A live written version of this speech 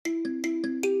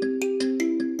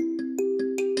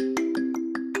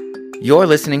You're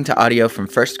listening to audio from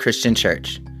First Christian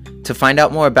Church. To find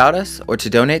out more about us or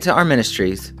to donate to our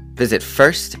ministries, visit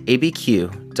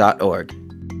firstabq.org.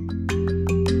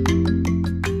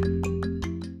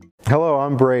 Hello,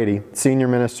 I'm Brady, Senior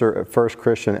Minister at First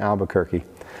Christian Albuquerque,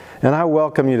 and I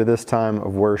welcome you to this time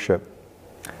of worship.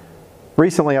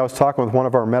 Recently, I was talking with one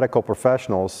of our medical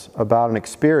professionals about an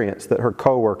experience that her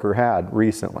coworker had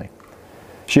recently.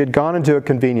 She had gone into a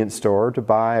convenience store to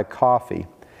buy a coffee,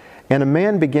 and a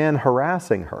man began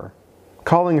harassing her,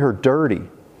 calling her dirty,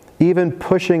 even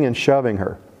pushing and shoving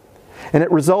her. And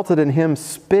it resulted in him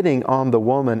spitting on the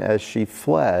woman as she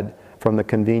fled from the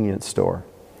convenience store.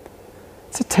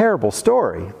 It's a terrible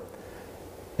story.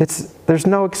 There's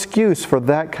no excuse for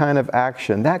that kind of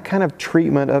action, that kind of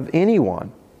treatment of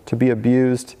anyone to be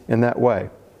abused in that way.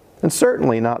 And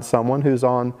certainly not someone who's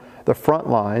on the front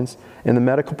lines in the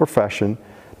medical profession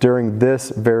during this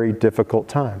very difficult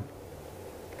time.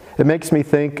 It makes me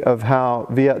think of how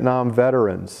Vietnam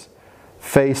veterans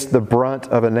faced the brunt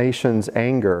of a nation's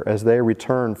anger as they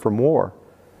returned from war.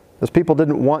 Those people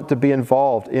didn't want to be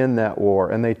involved in that war,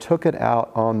 and they took it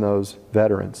out on those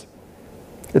veterans.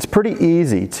 It's pretty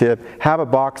easy to have a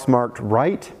box marked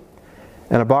right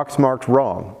and a box marked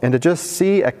wrong, and to just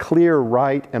see a clear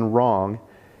right and wrong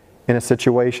in a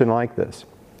situation like this.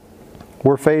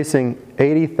 We're facing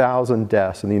 80,000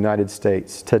 deaths in the United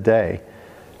States today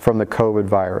from the COVID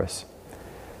virus,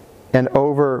 and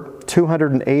over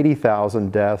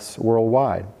 280,000 deaths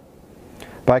worldwide.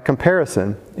 By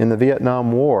comparison, in the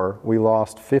Vietnam War, we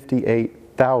lost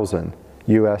 58,000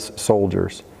 U.S.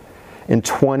 soldiers in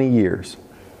 20 years.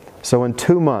 So in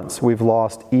 2 months, we've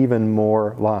lost even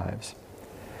more lives.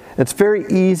 It's very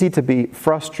easy to be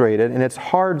frustrated, and it's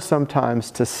hard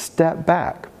sometimes to step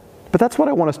back. But that's what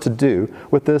I want us to do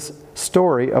with this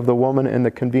story of the woman in the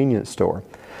convenience store.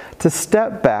 To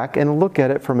step back and look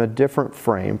at it from a different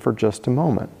frame for just a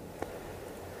moment.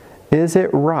 Is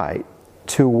it right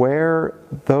to wear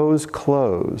those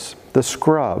clothes, the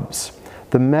scrubs,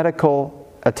 the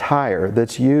medical attire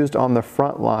that's used on the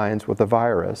front lines with the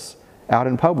virus out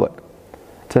in public?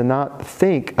 To not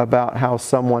think about how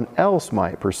someone else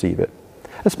might perceive it,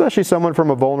 especially someone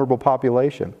from a vulnerable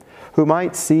population who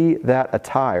might see that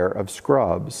attire of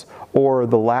scrubs or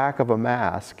the lack of a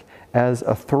mask as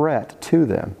a threat to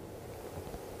them.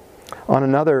 On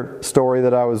another story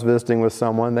that I was visiting with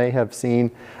someone, they have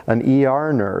seen an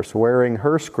ER nurse wearing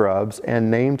her scrubs and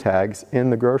name tags in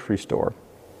the grocery store.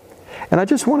 And I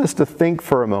just want us to think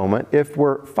for a moment, if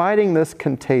we're fighting this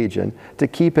contagion to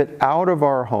keep it out of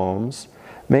our homes,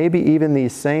 maybe even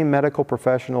these same medical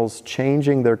professionals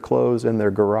changing their clothes in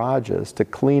their garages to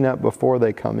clean up before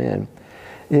they come in,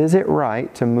 is it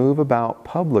right to move about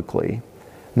publicly,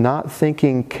 not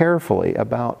thinking carefully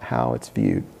about how it's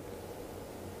viewed?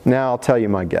 Now I'll tell you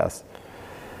my guess.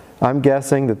 I'm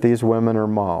guessing that these women are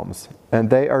moms,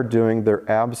 and they are doing their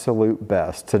absolute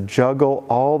best to juggle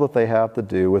all that they have to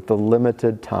do with the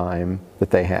limited time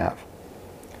that they have.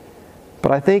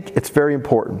 But I think it's very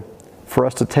important for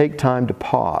us to take time to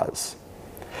pause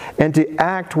and to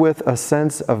act with a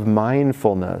sense of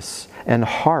mindfulness and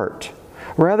heart,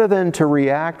 rather than to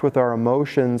react with our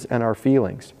emotions and our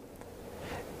feelings.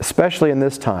 Especially in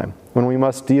this time, when we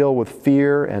must deal with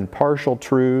fear and partial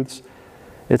truths,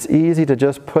 it's easy to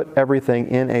just put everything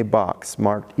in a box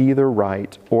marked either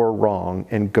right or wrong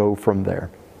and go from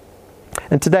there.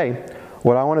 And today,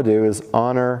 what I want to do is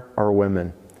honor our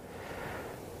women.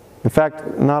 In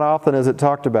fact, not often is it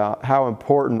talked about how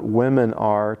important women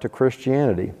are to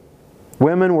Christianity.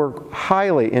 Women were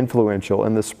highly influential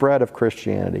in the spread of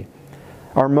Christianity.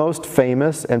 Our most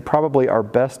famous and probably our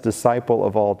best disciple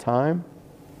of all time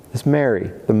is Mary,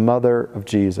 the mother of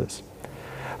Jesus.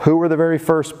 Who were the very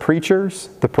first preachers,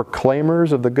 the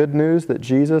proclaimers of the good news that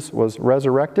Jesus was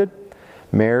resurrected?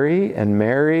 Mary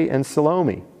and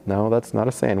Salome. No, that's not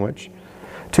a sandwich.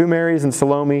 2 Marys and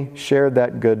Salome shared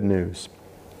that good news.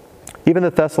 Even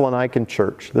the Thessalonican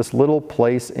church, this little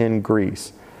place in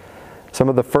Greece, some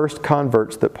of the first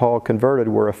converts that Paul converted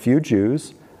were a few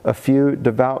Jews, a few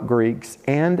devout Greeks,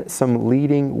 and some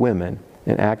leading women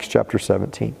in Acts chapter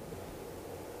 17.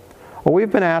 Well,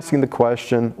 we've been asking the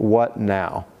question, what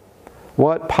now?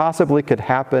 What possibly could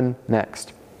happen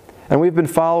next? And we've been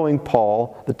following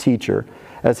Paul, the teacher,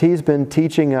 as he's been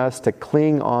teaching us to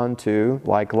cling on to,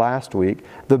 like last week,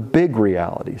 the big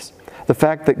realities. The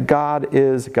fact that God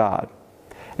is God.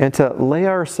 And to lay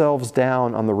ourselves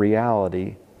down on the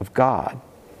reality of God.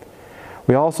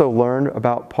 We also learned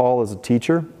about Paul as a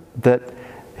teacher that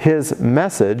his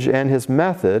message and his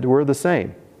method were the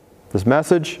same. This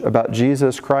message about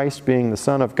Jesus Christ being the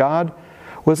Son of God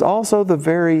was also the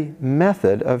very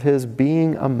method of his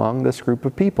being among this group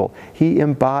of people. He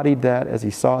embodied that as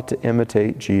he sought to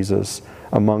imitate Jesus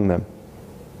among them.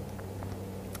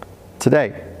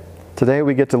 Today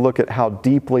we get to look at how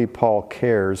deeply Paul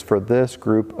cares for this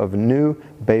group of new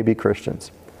baby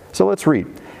Christians. So let's read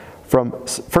from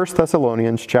 1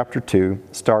 Thessalonians chapter 2,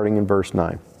 starting in verse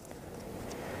 9.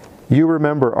 You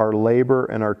remember our labor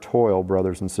and our toil,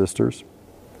 brothers and sisters.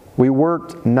 We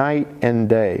worked night and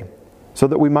day, so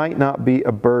that we might not be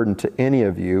a burden to any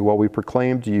of you while we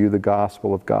proclaim to you the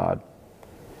gospel of God.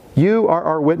 You are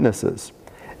our witnesses,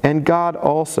 and God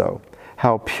also,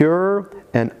 how pure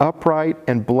and upright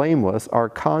and blameless our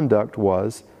conduct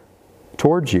was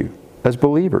towards you as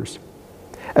believers.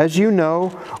 As you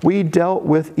know, we dealt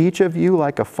with each of you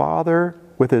like a father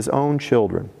with his own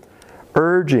children,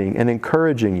 urging and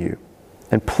encouraging you,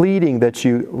 and pleading that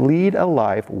you lead a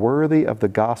life worthy of the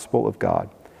gospel of God,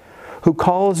 who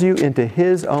calls you into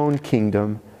His own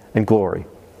kingdom and glory.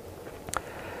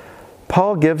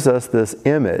 Paul gives us this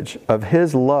image of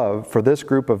his love for this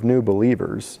group of new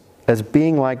believers as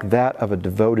being like that of a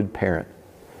devoted parent.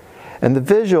 And the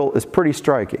visual is pretty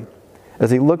striking. As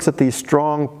he looks at these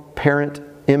strong parent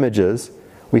images,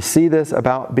 we see this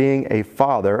about being a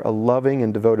father, a loving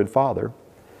and devoted father.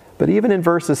 But even in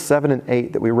verses 7 and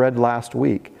 8 that we read last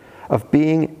week, of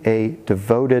being a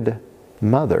devoted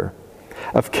mother,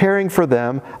 of caring for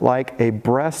them like a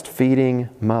breastfeeding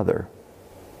mother.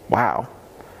 Wow.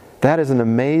 That is an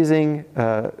amazing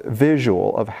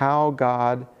visual of how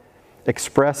God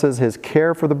expresses His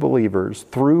care for the believers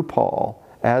through Paul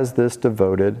as this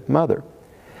devoted mother.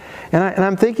 And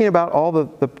I'm thinking about all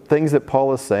the things that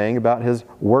Paul is saying about his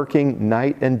working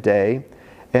night and day,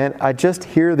 and I just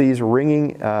hear these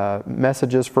ringing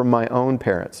messages from my own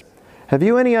parents. Have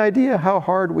you any idea how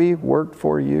hard we've worked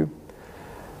for you?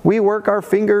 We work our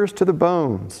fingers to the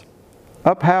bones,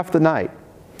 up half the night.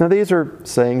 Now these are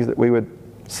sayings that we would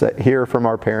hear from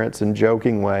our parents in a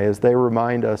joking way as they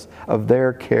remind us of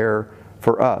their care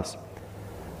for us.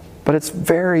 But it's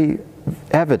very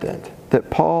evident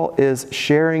that Paul is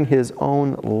sharing his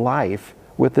own life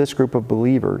with this group of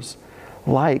believers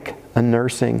like a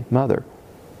nursing mother.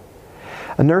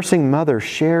 A nursing mother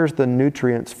shares the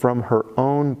nutrients from her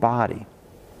own body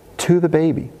to the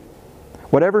baby.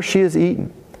 Whatever she has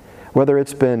eaten, whether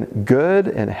it's been good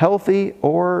and healthy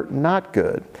or not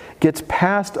good, gets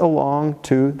passed along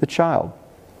to the child.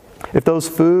 If those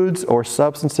foods or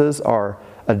substances are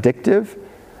addictive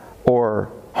or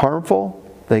harmful,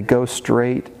 they go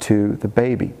straight to the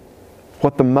baby.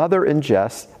 What the mother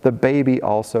ingests, the baby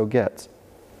also gets.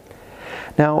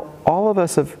 Now, all of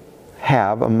us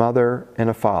have a mother and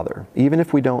a father, even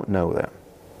if we don't know them.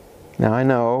 Now, I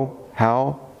know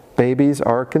how babies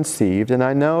are conceived, and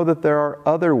I know that there are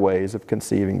other ways of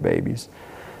conceiving babies.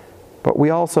 But we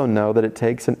also know that it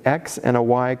takes an X and a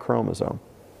Y chromosome.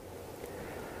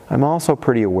 I'm also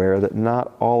pretty aware that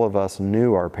not all of us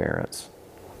knew our parents,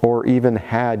 or even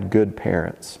had good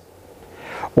parents.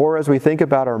 Or as we think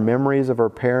about our memories of our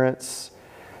parents,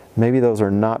 maybe those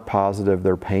are not positive,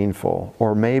 they're painful.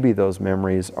 Or maybe those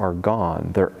memories are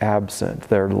gone, they're absent,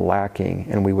 they're lacking,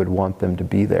 and we would want them to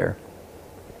be there.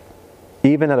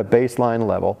 Even at a baseline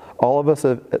level, all of us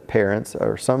as parents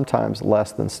are sometimes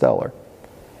less than stellar.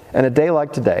 And a day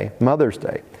like today, Mother's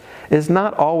Day, is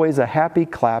not always a happy,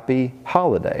 clappy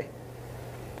holiday,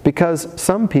 because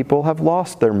some people have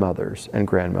lost their mothers and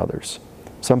grandmothers.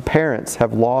 Some parents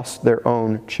have lost their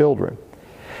own children.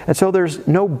 And so there's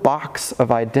no box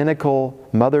of identical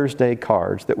Mother's Day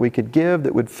cards that we could give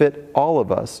that would fit all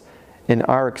of us in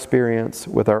our experience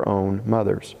with our own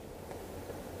mothers.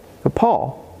 But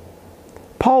Paul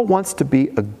wants to be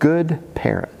a good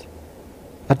parent,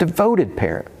 a devoted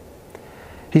parent.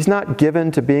 He's not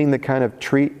given to being the kind of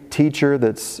teacher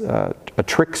that's a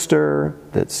trickster,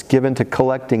 that's given to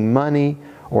collecting money,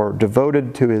 or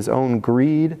devoted to his own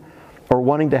greed, or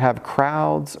wanting to have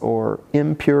crowds or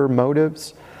impure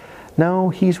motives. No,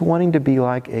 he's wanting to be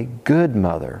like a good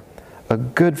mother, a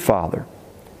good father.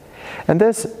 And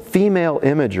this female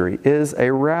imagery is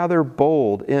a rather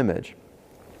bold image.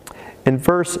 In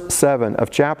verse 7 of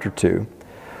chapter 2,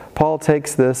 Paul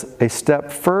takes this a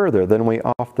step further than we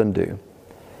often do.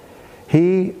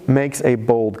 He makes a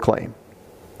bold claim.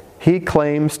 He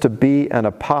claims to be an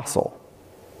apostle.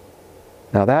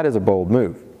 Now that is a bold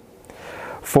move.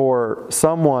 For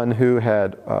someone who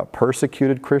had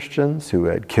persecuted Christians, who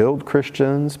had killed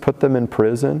Christians, put them in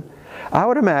prison, I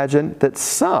would imagine that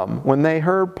some, when they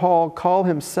heard Paul call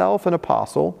himself an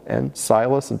apostle, and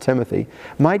Silas and Timothy,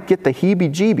 might get the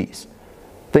heebie-jeebies,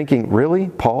 thinking, really,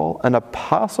 Paul, an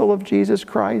apostle of Jesus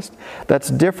Christ? That's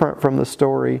different from the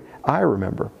story I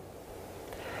remember.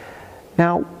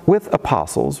 Now, with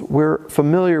apostles, we're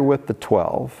familiar with the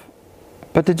 12,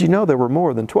 but did you know there were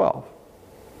more than 12?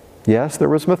 Yes, there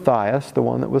was Matthias, the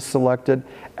one that was selected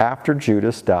after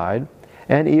Judas died,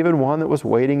 and even one that was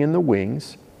waiting in the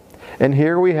wings. And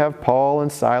here we have Paul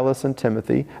and Silas and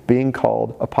Timothy being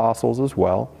called apostles as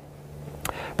well.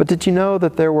 But did you know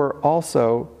that there were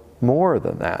also more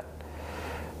than that?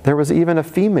 There was even a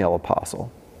female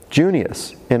apostle.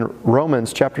 Junius, in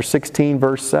Romans chapter 16,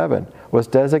 verse 7, was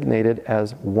designated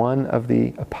as one of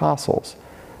the apostles,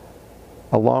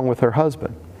 along with her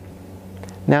husband.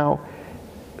 Now,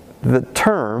 the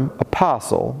term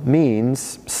apostle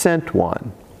means sent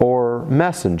one, or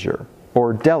messenger,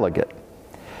 or delegate.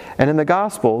 And in the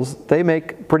Gospels, they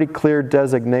make pretty clear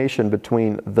designation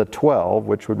between the 12,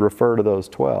 which would refer to those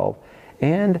 12,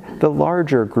 and the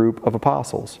larger group of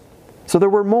apostles. So there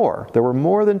were more. There were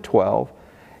more than 12,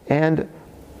 and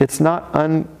it's not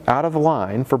out of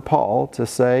line for Paul to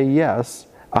say, yes,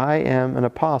 I am an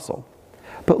apostle.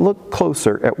 But look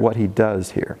closer at what he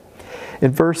does here.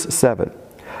 In verse 7,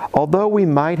 although we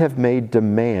might have made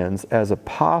demands as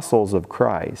apostles of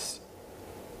Christ,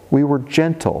 we were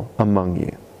gentle among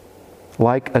you,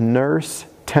 like a nurse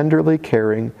tenderly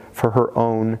caring for her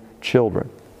own children.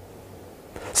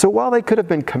 So while they could have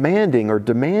been commanding or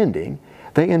demanding,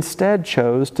 they instead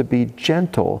chose to be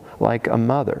gentle like a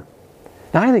mother.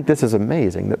 Now I think this is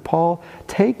amazing that Paul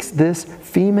takes this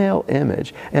female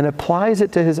image and applies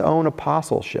it to his own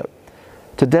apostleship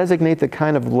to designate the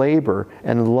kind of labor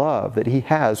and love that he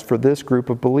has for this group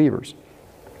of believers.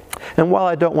 And while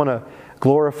I don't want to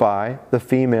glorify the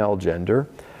female gender,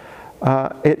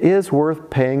 it is worth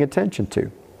paying attention to.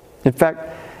 In fact,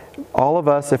 all of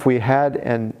us, if we had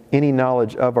any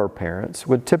knowledge of our parents,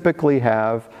 would typically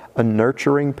have a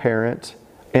nurturing parent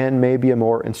and maybe a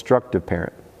more instructive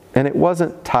parent. And it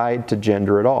wasn't tied to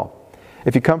gender at all.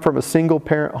 If you come from a single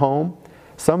parent home,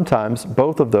 sometimes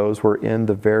both of those were in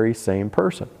the very same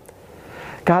person.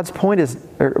 Paul's point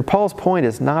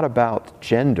is not about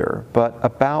gender, but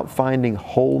about finding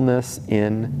wholeness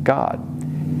in God.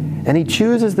 And he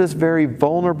chooses this very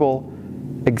vulnerable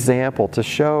example to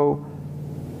show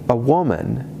a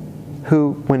woman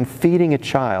who, when feeding a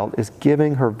child, is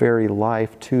giving her very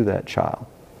life to that child.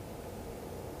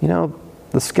 You know,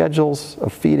 the schedules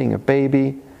of feeding a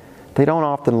baby, they don't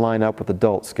often line up with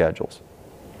adult schedules.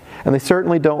 And they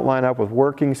certainly don't line up with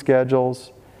working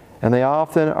schedules, and they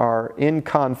often are in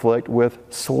conflict with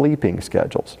sleeping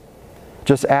schedules.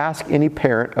 Just ask any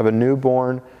parent of a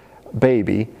newborn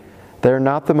baby. They're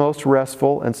not the most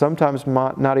restful and sometimes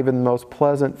not even the most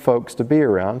pleasant folks to be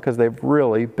around because they've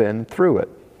really been through it.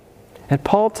 And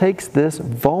Paul takes this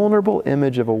vulnerable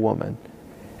image of a woman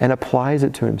and applies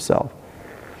it to himself.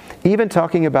 Even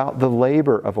talking about the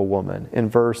labor of a woman in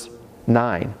verse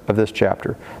 9 of this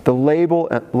chapter. The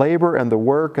labor and the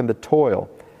work and the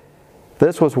toil.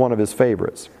 This was one of his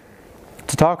favorites.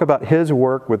 To talk about his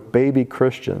work with baby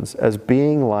Christians as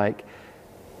being like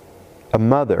a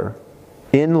mother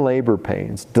in labor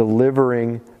pains,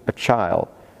 delivering a child.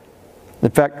 In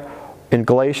fact, in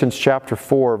Galatians chapter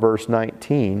 4, verse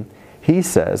 19, he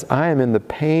says, I am in the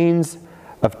pains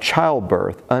of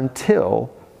childbirth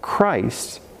until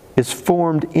Christ is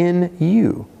formed in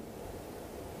you.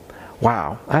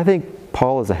 Wow, I think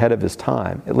Paul is ahead of his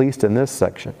time, at least in this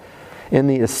section, in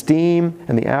the esteem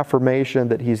and the affirmation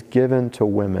that he's given to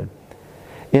women,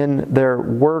 in their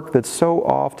work that's so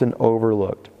often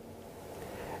overlooked.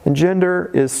 And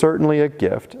gender is certainly a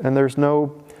gift, and there's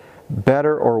no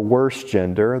better or worse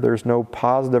gender. There's no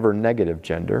positive or negative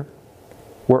gender.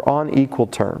 We're on equal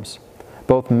terms,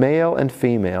 both male and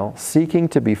female, seeking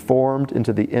to be formed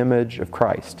into the image of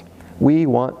Christ. We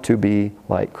want to be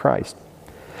like Christ.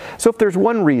 So if there's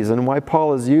one reason why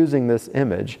Paul is using this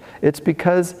image, it's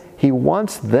because he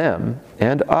wants them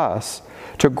and us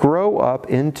to grow up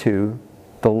into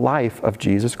the life of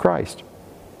Jesus Christ.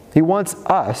 He wants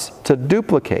us to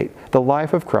duplicate the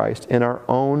life of Christ in our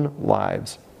own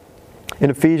lives. In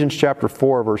Ephesians chapter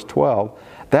 4, verse 12,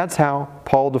 that's how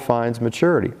Paul defines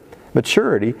maturity.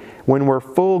 Maturity, when we're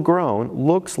full grown,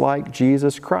 looks like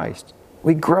Jesus Christ.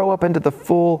 We grow up into the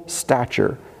full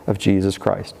stature of Jesus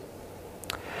Christ.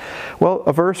 Well,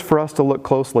 a verse for us to look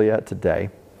closely at today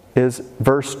is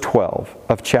verse 12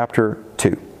 of chapter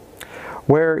 2,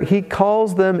 where he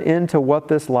calls them into what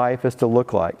this life is to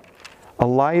look like. A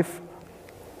life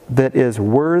that is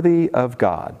worthy of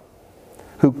God,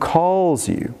 who calls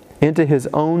you into His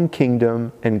own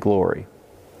kingdom and glory.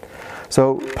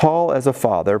 So Paul as a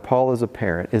father, Paul as a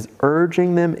parent, is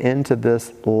urging them into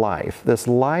this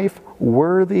life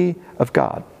worthy of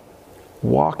God,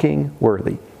 walking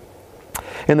worthy.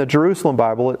 In the Jerusalem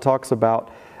Bible, it talks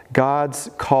about God's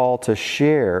call to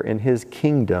share in His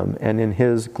kingdom and in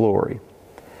His glory.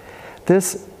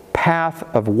 This path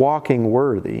of walking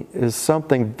worthy is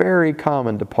something very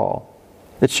common to Paul.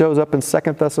 It shows up in 2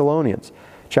 Thessalonians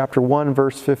chapter 1,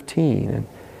 verse 15, and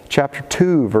chapter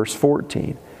 2, verse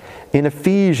 14. In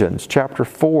Ephesians chapter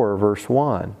 4, verse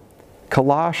 1,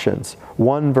 Colossians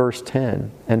 1, verse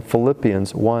 10, and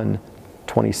Philippians 1,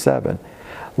 27.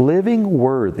 Living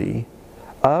worthy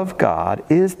of God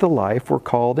is the life we're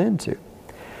called into.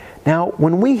 Now,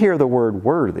 when we hear the word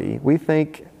worthy, we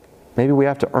think maybe we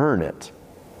have to earn it.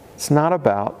 It's not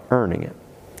about earning it.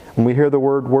 When we hear the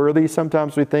word worthy,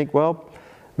 sometimes we think, well,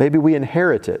 maybe we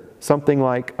inherit it, something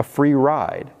like a free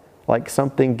ride, like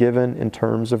something given in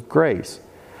terms of grace.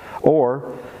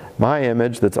 Or, my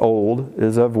image that's old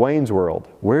is of Wayne's World.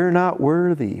 We're not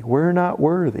worthy. We're not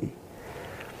worthy.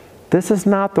 This is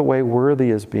not the way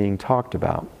worthy is being talked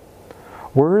about.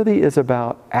 Worthy is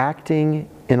about acting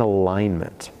in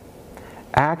alignment,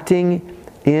 acting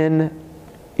in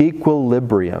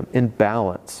equilibrium, in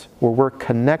balance, where we're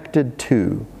connected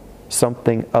to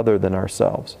something other than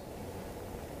ourselves.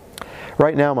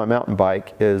 Right now, my mountain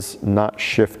bike is not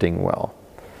shifting well.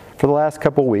 For the last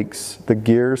couple weeks, the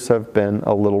gears have been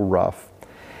a little rough.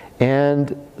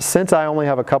 And since I only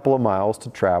have a couple of miles to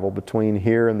travel between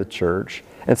here and the church,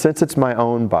 and since it's my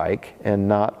own bike and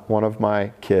not one of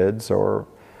my kids or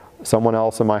someone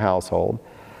else in my household,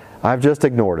 I've just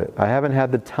ignored it. I haven't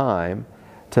had the time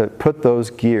to put those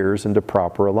gears into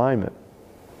proper alignment.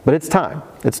 But it's time.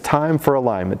 It's time for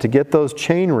alignment, to get those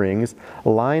chain rings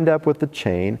lined up with the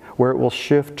chain where it will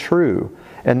shift true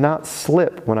and not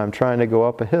slip when I'm trying to go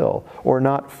up a hill, or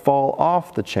not fall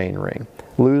off the chain ring,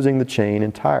 losing the chain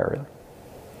entirely.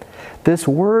 This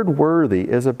word worthy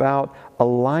is about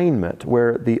alignment,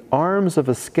 where the arms of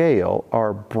a scale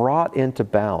are brought into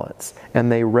balance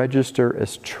and they register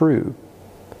as true.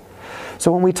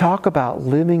 So when we talk about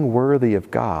living worthy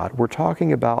of God, we're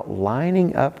talking about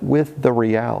lining up with the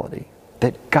reality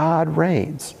that God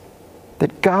reigns,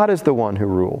 that God is the one who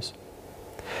rules.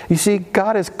 You see,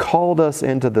 God has called us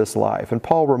into this life, and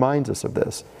Paul reminds us of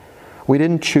this. We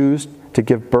didn't choose to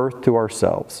give birth to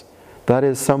ourselves. That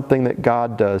is something that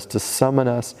God does to summon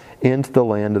us into the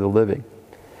land of the living.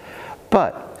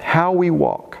 But how we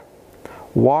walk,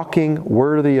 walking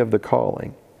worthy of the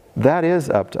calling, that is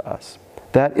up to us.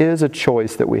 That is a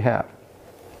choice that we have.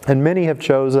 And many have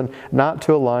chosen not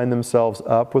to align themselves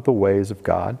up with the ways of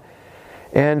God.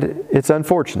 And it's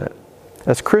unfortunate.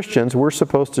 As Christians, we're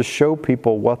supposed to show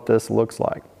people what this looks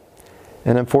like.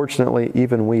 And unfortunately,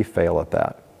 even we fail at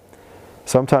that.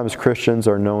 Sometimes Christians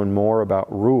are known more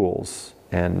about rules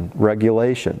and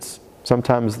regulations.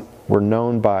 Sometimes we're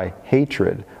known by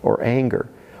hatred or anger,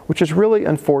 which is really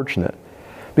unfortunate,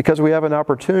 because we have an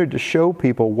opportunity to show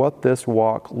people what this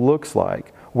walk looks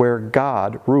like, where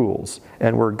God rules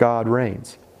and where God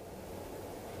reigns.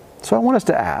 So I want us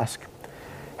to ask,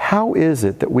 how is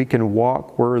it that we can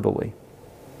walk worthily?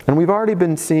 And we've already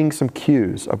been seeing some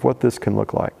cues of what this can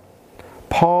look like.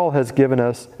 Paul has given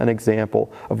us an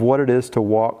example of what it is to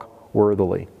walk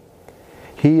worthily.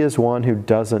 He is one who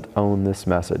doesn't own this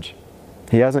message.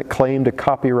 He hasn't claimed a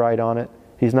copyright on it.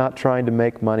 He's not trying to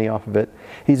make money off of it.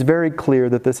 He's very clear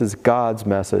that this is God's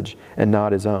message and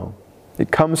not his own.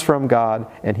 It comes from God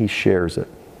and he shares it.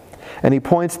 And he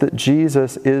points that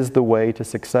Jesus is the way to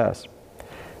success.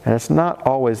 And it's not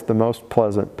always the most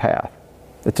pleasant path.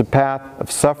 It's a path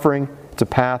of suffering. It's a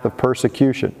path of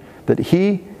persecution that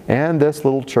he and this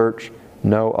little church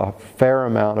know a fair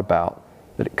amount about,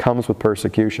 that it comes with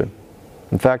persecution.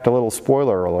 In fact, a little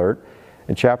spoiler alert,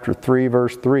 in chapter 3,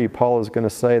 verse 3, Paul is going to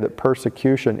say that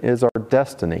persecution is our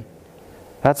destiny.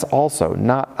 That's also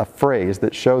not a phrase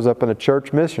that shows up in a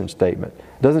church mission statement.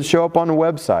 It doesn't show up on a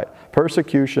website.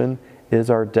 Persecution is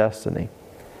our destiny.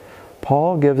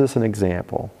 Paul gives us an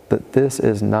example that this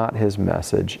is not his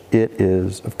message, it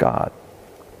is of God.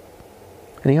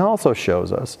 And he also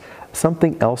shows us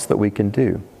something else that we can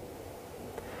do.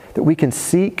 That we can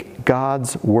seek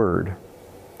God's Word.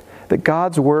 That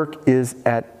God's work is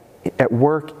at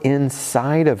work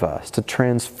inside of us to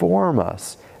transform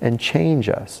us and change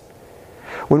us.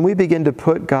 When we begin to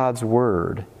put God's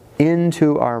Word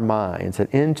into our minds and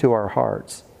into our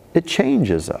hearts, it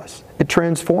changes us. It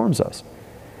transforms us.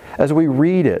 As we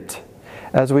read it,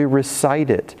 as we recite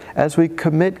it, as we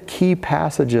commit key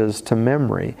passages to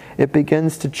memory, it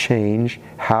begins to change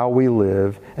how we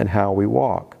live and how we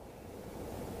walk.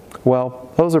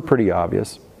 Well, those are pretty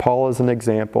obvious. Paul is an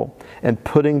example, and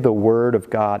putting the Word of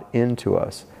God into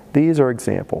us. These are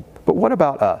examples. But what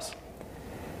about us?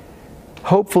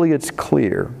 Hopefully it's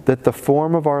clear that the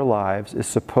form of our lives is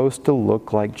supposed to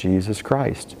look like Jesus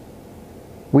Christ.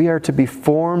 We are to be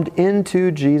formed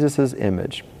into Jesus'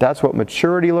 image. That's what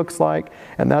maturity looks like,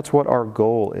 and that's what our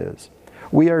goal is.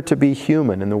 We are to be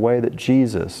human in the way that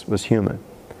Jesus was human.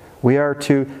 We are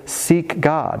to seek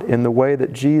God in the way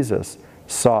that Jesus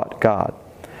sought God.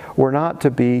 We're not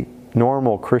to be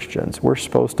normal Christians. We're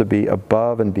supposed to be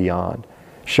above and beyond,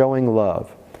 showing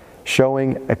love,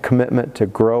 showing a commitment to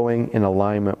growing in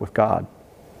alignment with God.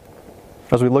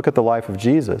 As we look at the life of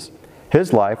Jesus,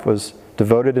 His life was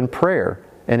devoted in prayer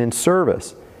and in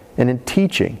service and in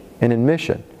teaching and in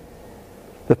mission.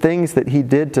 The things that He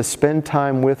did to spend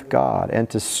time with God and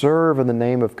to serve in the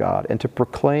name of God and to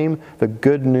proclaim the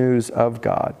good news of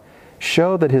God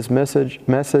show that His message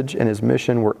and His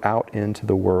mission were out into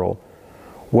the world.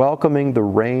 Welcoming the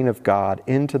reign of God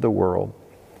into the world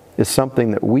is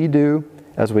something that we do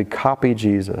as we copy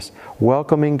Jesus,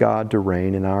 welcoming God to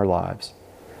reign in our lives,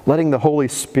 letting the Holy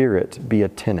Spirit be a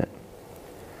tenant.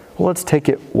 Well, let's take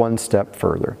it one step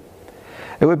further.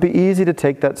 It would be easy to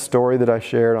take that story that I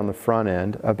shared on the front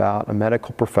end about a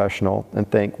medical professional and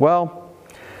think, well,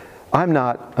 I'm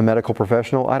not a medical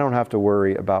professional. I don't have to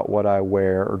worry about what I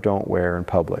wear or don't wear in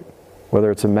public.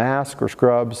 Whether it's a mask or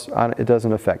scrubs, it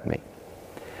doesn't affect me.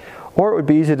 Or it would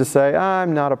be easy to say,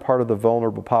 I'm not a part of the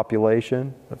vulnerable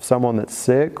population of someone that's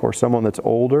sick or someone that's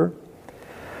older.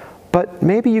 But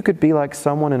maybe you could be like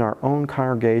someone in our own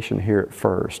congregation here at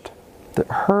First that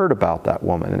heard about that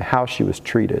woman and how she was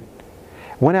treated,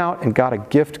 went out and got a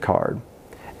gift card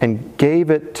and gave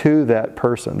it to that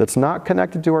person that's not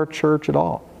connected to our church at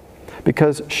all,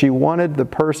 because she wanted the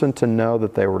person to know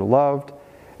that they were loved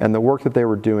and the work that they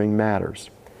were doing matters.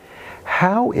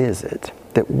 How is it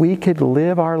that we could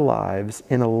live our lives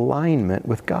in alignment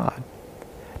with God,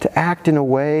 to act in a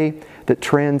way that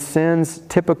transcends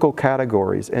typical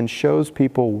categories and shows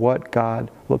people what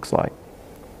God looks like?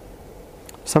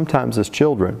 Sometimes as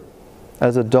children,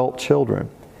 as adult children,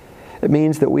 it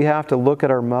means that we have to look at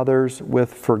our mothers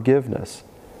with forgiveness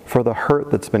for the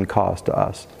hurt that's been caused to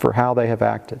us, for how they have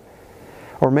acted.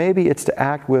 Or maybe it's to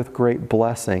act with great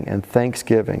blessing and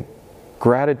thanksgiving,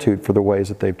 gratitude for the ways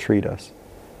that they've treated us.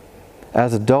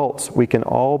 As adults, we can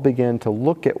all begin to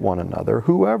look at one another,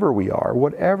 whoever we are,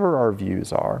 whatever our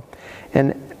views are,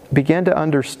 and begin to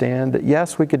understand that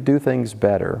yes, we could do things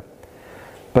better,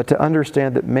 but to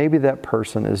understand that maybe that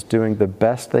person is doing the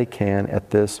best they can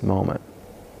at this moment.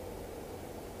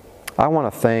 I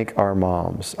want to thank our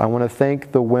moms. I want to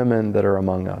thank the women that are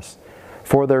among us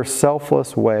for their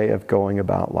selfless way of going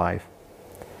about life.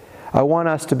 I want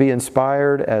us to be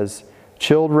inspired as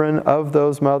children of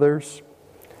those mothers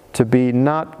to be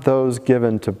not those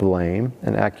given to blame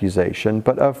and accusation,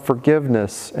 but of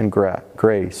forgiveness and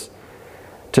grace,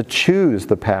 to choose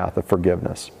the path of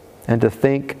forgiveness and to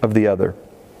think of the other.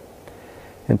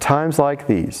 In times like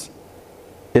these,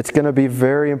 it's going to be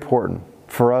very important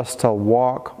for us to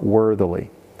walk worthily,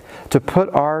 to put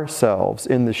ourselves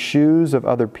in the shoes of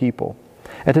other people,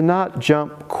 and to not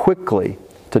jump quickly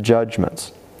to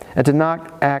judgments, and to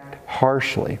not act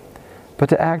harshly, but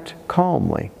to act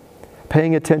calmly,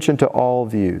 paying attention to all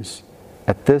views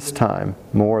at this time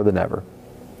more than ever.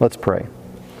 Let's pray.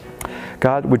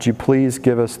 God, would you please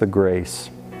give us the grace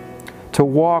to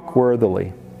walk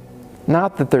worthily,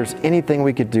 not that there's anything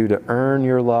we could do to earn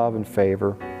your love and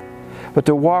favor, but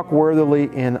to walk worthily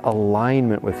in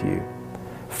alignment with you,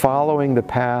 following the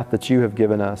path that you have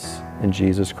given us in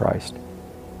Jesus Christ.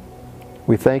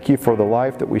 We thank you for the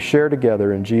life that we share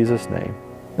together in Jesus' name,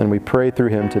 and we pray through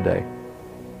Him today.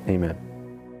 Amen.